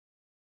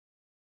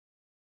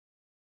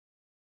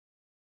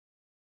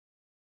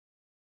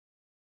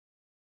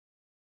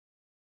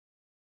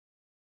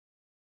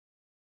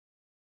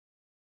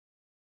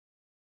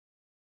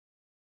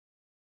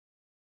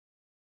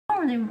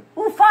don't remember.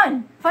 Ooh,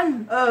 fun.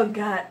 Fun. Oh,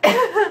 God.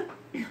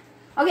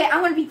 Okay,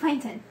 I'm gonna be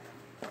Plankton.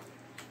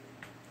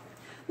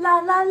 La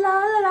la la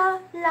la la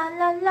la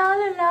la la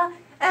la la,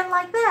 and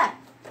like that.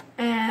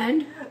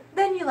 And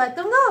Then you let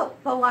them go,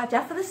 but watch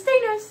out for the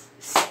stingers.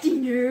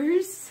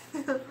 stingers.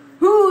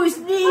 Whose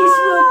knees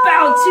will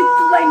bow to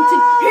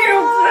Plankton?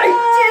 Here,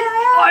 Plankton!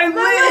 I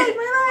win!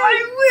 I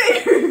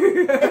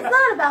win! It's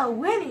not about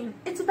winning,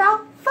 it's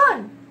about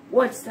fun.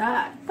 What's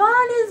that?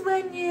 Fun is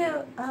when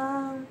you,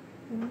 fun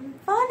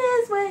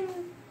is when,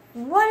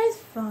 what is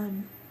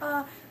fun?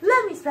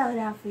 Let me spell it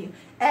out for you.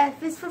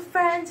 F is for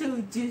friends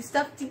who do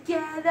stuff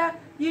together.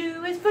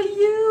 U is for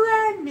you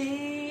and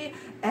me.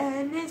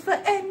 N is for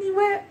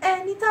anywhere,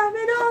 anytime,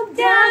 and all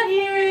down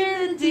here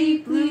in the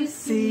deep blue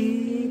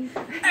sea.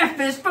 F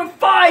is for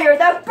fire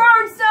that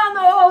burns down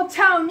the whole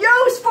town.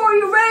 U is for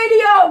your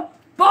radio.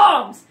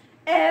 Bombs.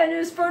 N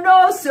is for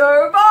no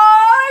survivors.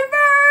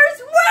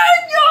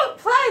 When you...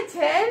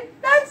 Plankton,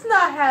 that's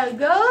not how it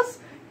goes.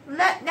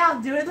 Now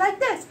do it like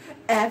this.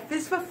 F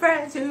is for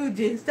friends who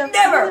do stuff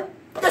Never!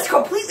 That's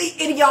completely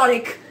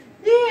idiotic.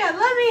 Yeah,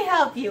 let me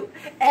help you.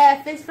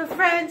 F is for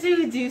friends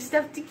who do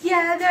stuff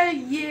together.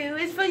 U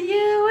is for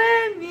you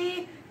and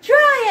me.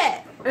 Try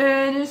it.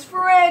 N is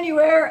for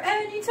anywhere,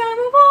 anytime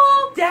of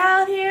all.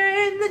 Down here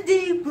in the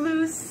deep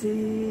blue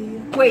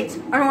sea. Wait,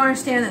 I don't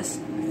understand this.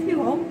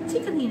 Fuel.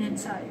 Take a lean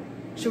inside.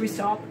 Should we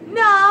stop?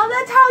 No,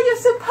 that's how you're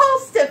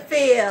supposed to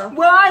feel.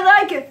 Well, I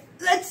like it.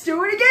 Let's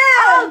do it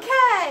again.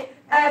 Okay.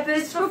 F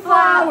is for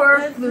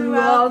flower, through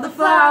all the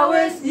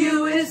flowers.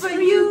 U is for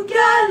ukulele.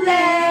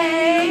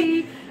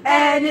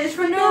 N is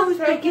for nose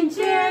breaking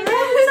chair.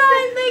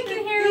 I'm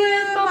making here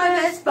with my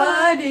best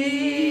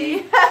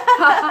buddy. Ha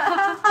ha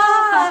ha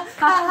ha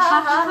ha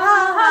ha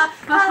ha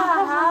ha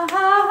ha ha.